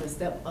 kind of a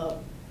step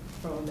up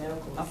from a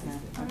medical Okay.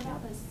 assistant. What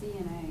about the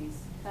CNAs?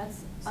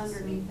 That's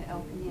underneath the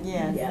LPN.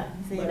 Yes. Yeah,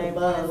 See, but they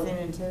above- want to send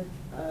it too?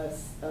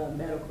 A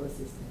medical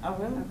assistant. Oh,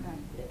 really?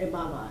 Okay. In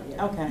my mind,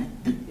 yeah. Okay.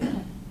 Yeah.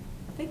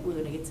 I think we're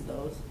gonna get to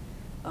those.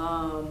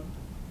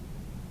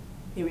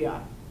 Here we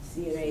are,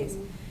 CNAs.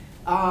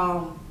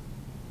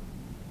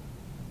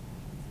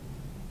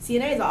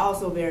 CNAs are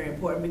also very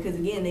important because,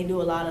 again, they do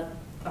a lot of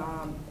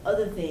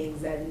other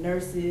things that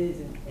nurses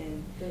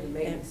and They're the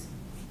maids.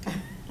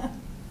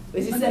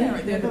 What you say? They're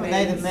the They're the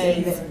maids.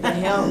 maids. The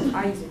help.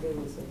 I used to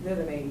do this, they're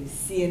the maids.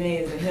 CNA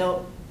is a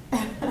help.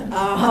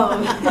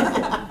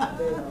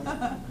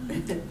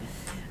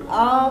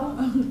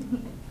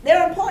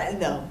 They're important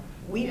though.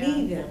 We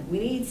need them. We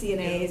need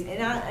CNAs,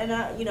 and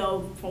I,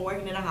 from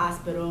working in a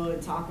hospital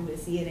and talking to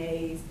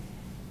CNAs,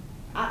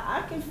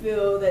 I can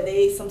feel that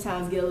they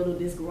sometimes get a little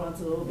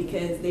disgruntled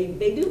because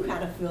they do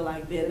kind of feel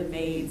like they're the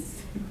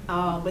maids,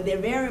 but they're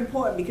very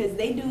important because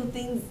they do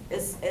things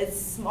as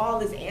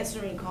small as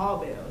answering call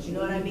bells. You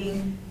know what I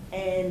mean?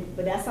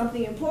 But that's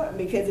something important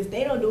because if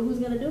they don't do it, who's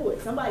gonna do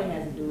it? Somebody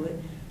has to do it.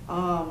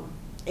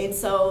 And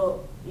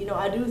so,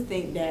 I do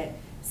think that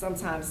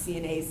sometimes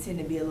CNAs tend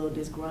to be a little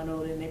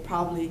disgruntled, and they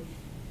probably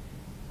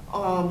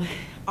aren't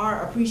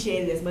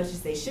appreciated as much as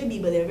they should be,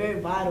 but they're very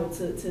vital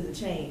to the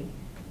chain.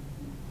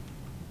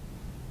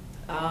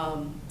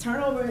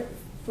 Turnover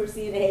for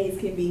CNAs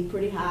can be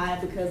pretty high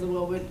because of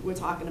what we're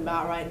talking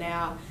about right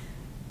now,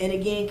 and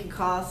again can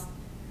cost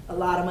a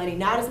lot of money.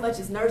 Not as much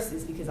as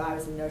nurses, because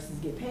obviously nurses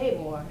get paid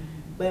more,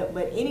 but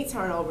any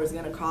turnover is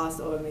going to cost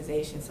the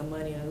organization some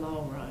money in the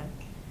long run.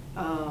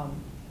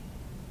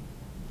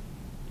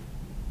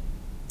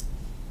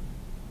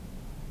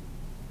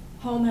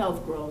 Home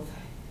health growth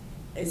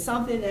is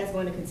something that's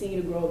going to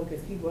continue to grow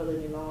because people are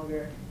living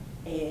longer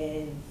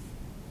and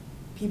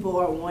people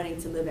are wanting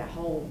to live at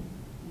home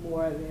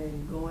more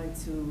than going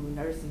to a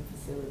nursing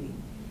facility.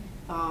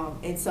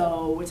 And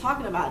so we're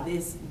talking about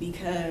this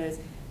because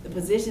the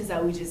positions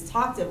that we just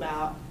talked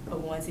about are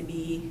going to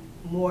be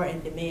more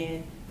in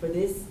demand for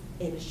this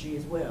industry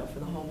as well, for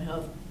the home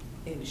health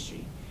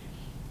industry.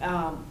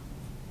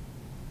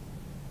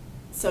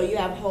 So you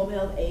have home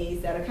health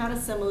aides that are kind of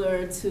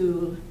similar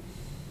to,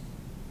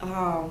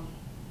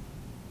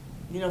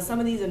 some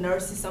of these are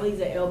nurses, some of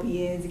these are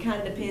LPNs. It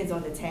kind of depends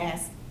on the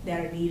tasks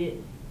that are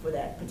needed for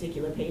that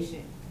particular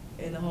patient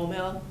in the home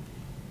health.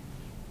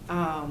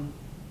 Now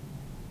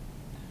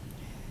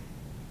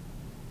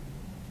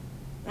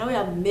we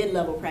have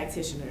mid-level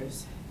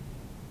practitioners.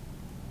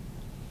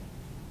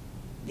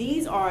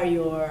 These are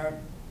your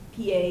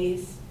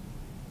PAs,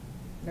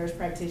 nurse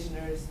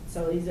practitioners.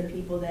 So these are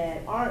people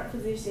that aren't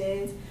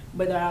physicians,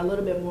 but they are a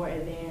little bit more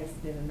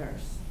advanced than a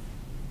nurse.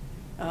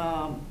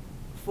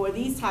 For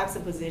these types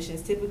of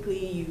positions,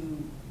 typically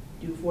you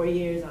do 4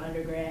 years of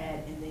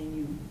undergrad, and then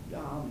you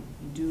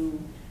do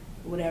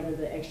whatever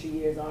the extra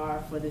years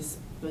are for this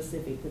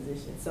specific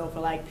position. So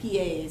for like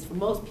PAs, for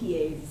most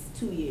PAs, it's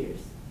 2 years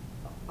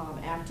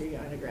after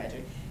your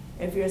undergraduate.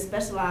 If you're a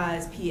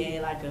specialized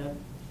PA, like a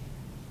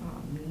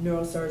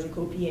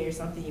neurosurgical PA or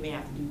something, you may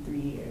have to do 3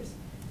 years.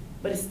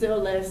 But it's still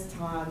less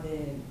time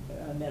than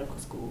medical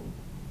school.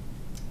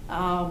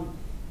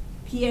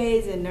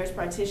 PAs and nurse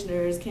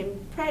practitioners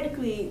can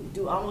practically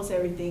do almost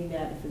everything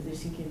that a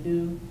physician can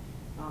do.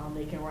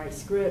 They can write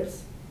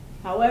scripts.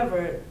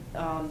 However,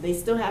 they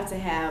still have to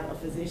have a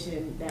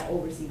physician that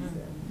oversees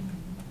them.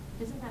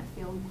 Isn't that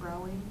field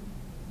growing?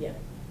 Yeah,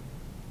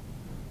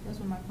 That's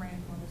what my friend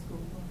going to school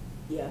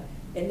for. yeah.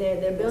 And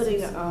they're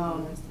building,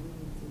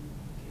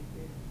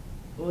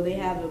 well, they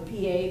have a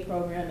PA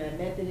program at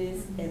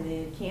Methodist, and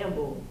then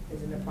Campbell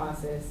is in the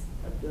process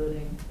of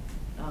building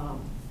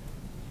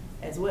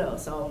as well.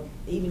 So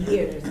even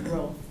here, there's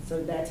growth.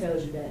 So that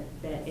tells you that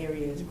that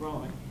area is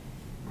growing.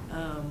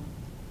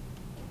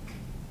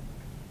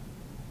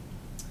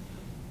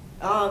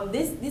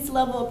 This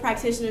level of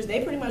practitioners,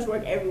 they pretty much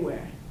work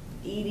everywhere.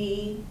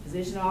 ED,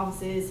 physician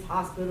offices,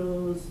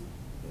 hospitals,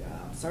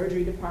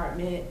 surgery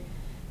department.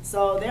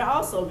 So they're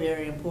also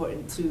very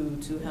important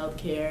to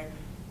healthcare.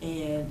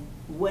 And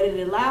what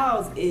it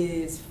allows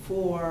is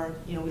for,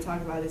 we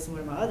talked about this in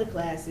one of my other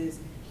classes,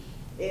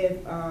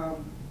 if a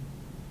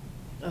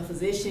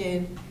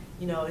physician,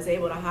 is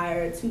able to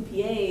hire 2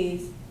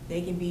 PAs,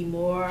 they can be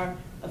more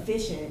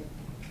efficient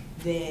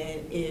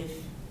than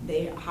if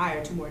they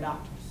hire 2 more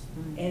doctors.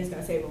 And it's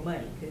going to save them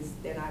money because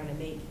they're not going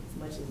to make as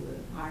much as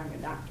hiring a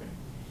doctor.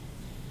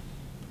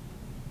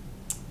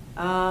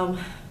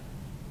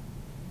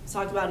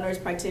 Talked about nurse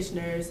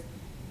practitioners.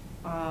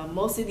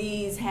 Most of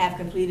these have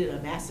completed a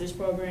master's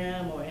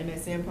program or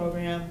MSN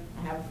program.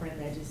 I have a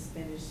friend that just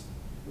finished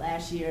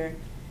last year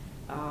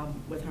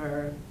with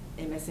her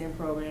MSN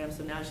program,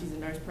 so now she's a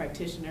nurse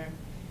practitioner.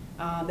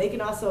 They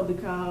can also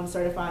become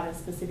certified in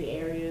specific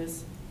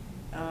areas,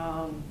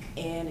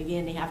 and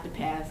again, they have to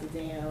pass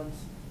exams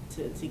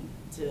to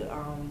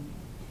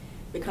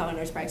become a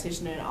nurse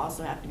practitioner, and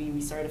also have to be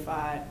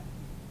recertified.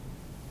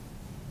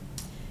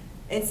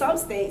 In some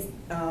states,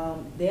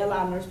 they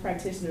allow nurse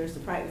practitioners to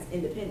practice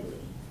independently.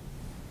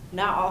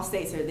 Not all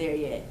states are there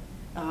yet.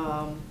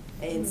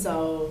 And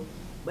so,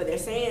 but they're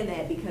saying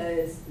that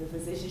because the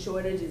physician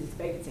shortage is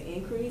expected to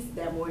increase,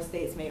 that more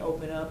states may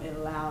open up and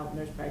allow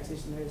nurse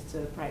practitioners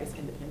to practice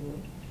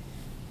independently.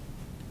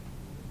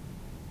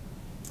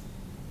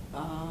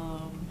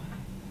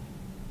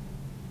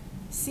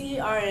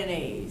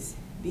 CRNAs.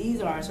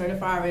 These are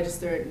certified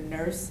registered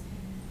nurse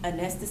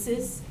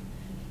anesthetists.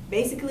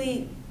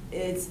 Basically,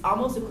 it's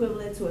almost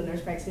equivalent to a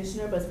nurse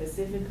practitioner, but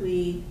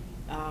specifically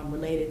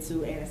related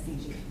to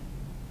anesthesia.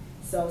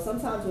 So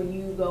sometimes when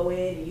you go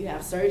in and you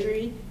have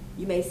surgery,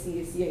 you may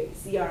see a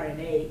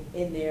CRNA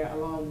in there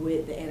along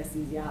with the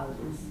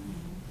anesthesiologist.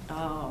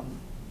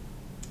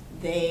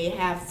 They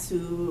have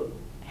to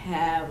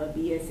have a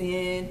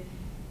BSN,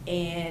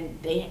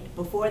 and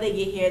before they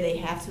get here, they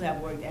have to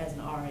have worked as an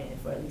RN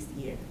for at least a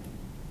year.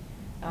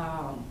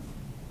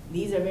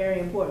 These are very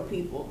important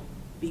people,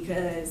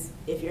 because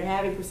if you're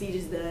having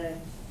procedures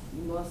done,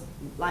 you most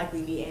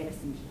likely need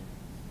anesthesia.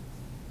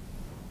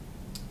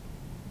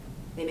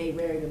 They make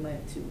very good money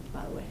too,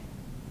 by the way.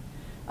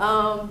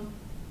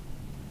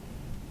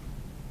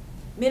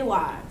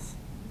 Midwives.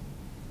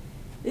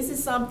 This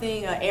is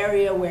something, an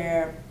area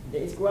where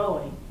it's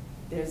growing.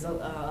 There's a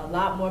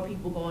lot more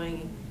people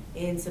going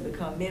in to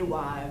become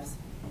midwives,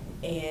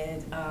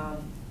 and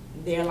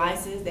they're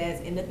licensed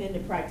as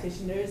independent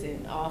practitioners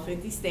in all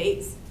 50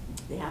 states.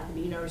 They have to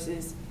be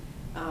nurses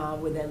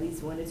with at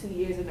least 1 to 2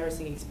 years of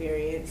nursing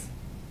experience.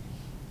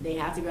 They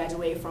have to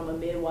graduate from a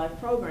midwife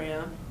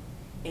program.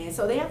 And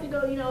so they have to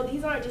go,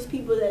 these aren't just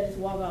people that just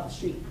walk off the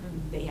street.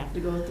 They have to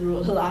go through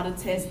a lot of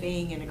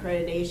testing and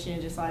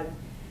accreditation, just like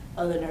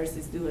other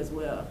nurses do as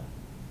well.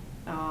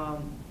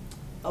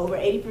 Over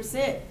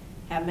 80%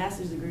 have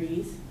master's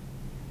degrees.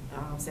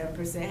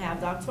 7%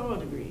 have doctoral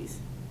degrees.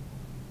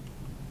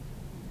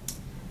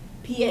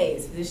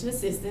 PAs, physician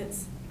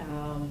assistants,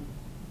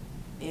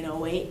 in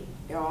 08,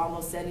 there are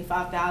almost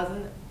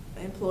 75,000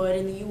 employed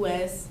in the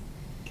U.S.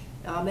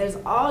 There's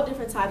all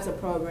different types of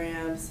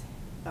programs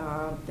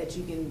that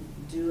you can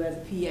do as a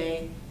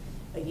PA.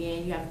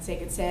 Again, you have to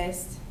take a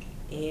test,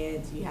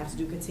 and you have to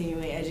do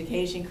continuing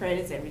education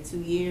credits every 2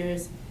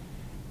 years.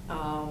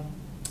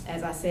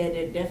 As I said,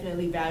 they're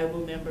definitely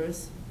valuable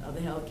members of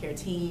the healthcare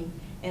team.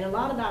 And a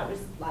lot of doctors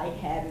like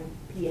having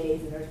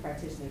PAs and nurse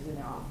practitioners in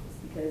their office,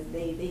 because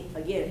they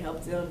again,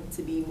 help them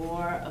to be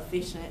more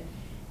efficient,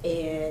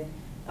 and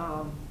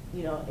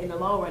in the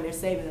long run, they're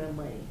saving them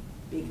money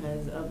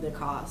because of the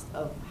cost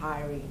of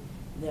hiring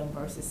them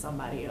versus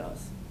somebody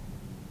else.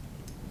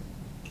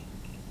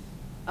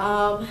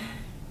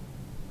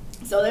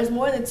 So there's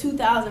more than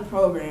 2,000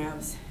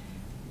 programs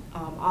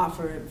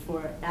offered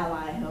for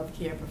allied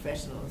healthcare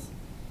professionals.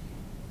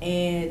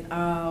 And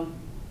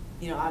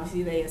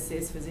obviously they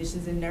assist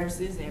physicians and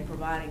nurses in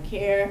providing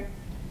care.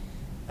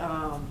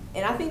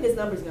 And I think this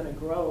number is going to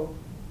grow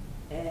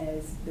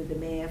as the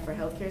demand for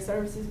healthcare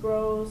services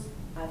grows.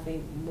 I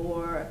think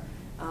more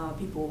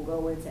people will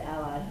go into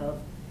allied health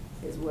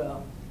as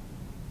well.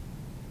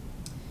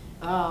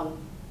 I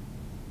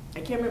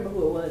can't remember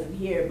who it was in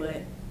here,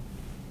 but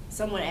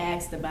someone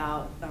asked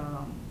about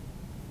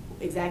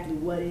exactly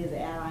what is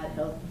an allied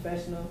health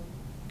professional.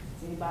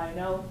 Does anybody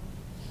know?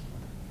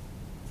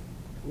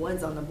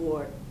 One's on the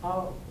board.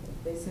 Oh,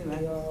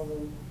 basically all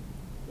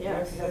the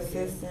nurse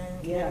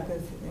assistants. Yeah,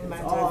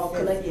 it's all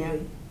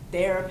collectively.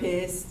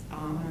 Therapists,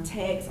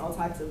 techs, all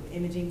types of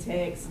imaging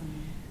techs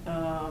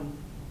are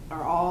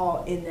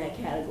all in that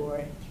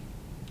category.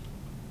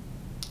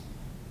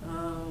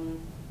 And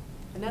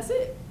that's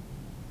it.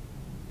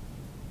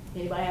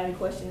 Anybody have any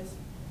questions?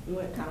 We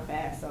went kind of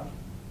fast, so.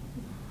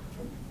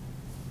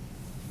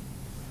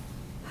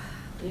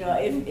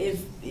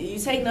 If you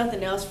take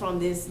nothing else from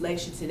this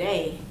lecture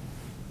today,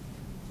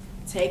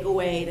 take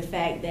away the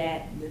fact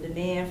that the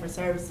demand for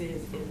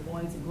services is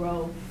going to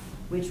grow,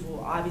 which will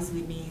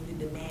obviously mean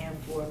the demand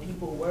for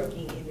people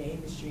working in the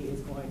industry is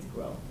going to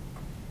grow.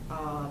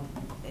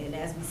 And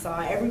as we saw,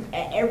 at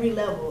every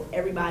level,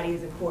 everybody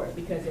is important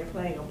because they're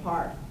playing a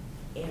part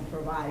in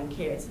providing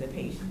care to the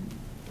patient.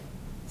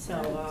 So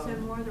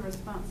more of the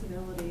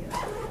responsibility of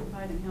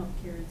providing health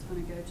care is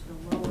gonna go to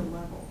the lower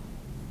level,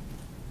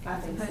 I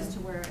as think opposed so.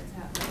 to where it's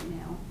at right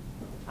now.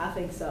 I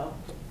think so.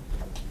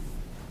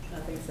 I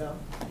think so.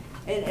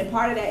 And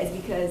part of that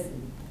is because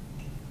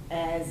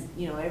as,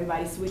 you know,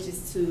 everybody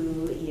switches to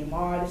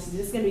EMR, there's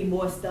just gonna be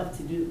more stuff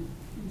to do.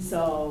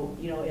 So,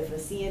 you know, if a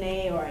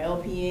CNA or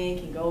LPN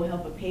can go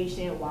help a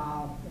patient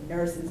while the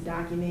nurse is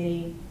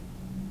documenting,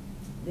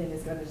 then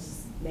it's gonna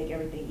just make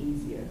everything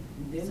easier.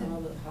 Then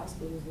all the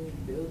hospitals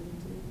need building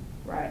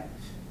too. Right.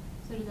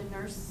 So do the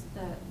nursing, is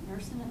it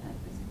nurses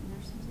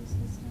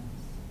assistants?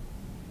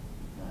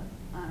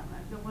 I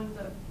don't know,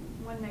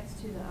 the one next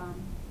to the,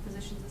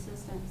 physician's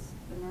assistants,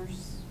 the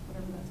nurse,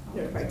 whatever that's called.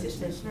 Nurse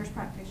practitioner. Nurse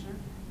practitioner.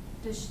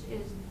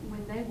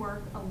 When they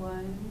work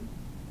alone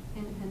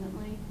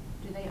independently,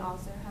 do they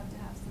also have to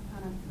have some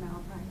kind of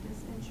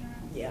malpractice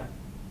insurance? Yeah.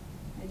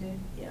 They do?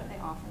 Yeah. They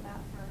offer that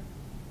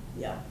for,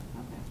 Yeah.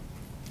 okay.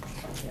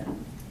 Yeah.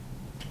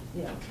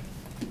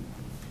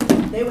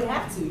 Yeah. They would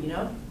have to, you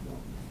know?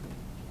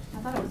 I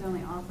thought it was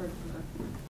only offered for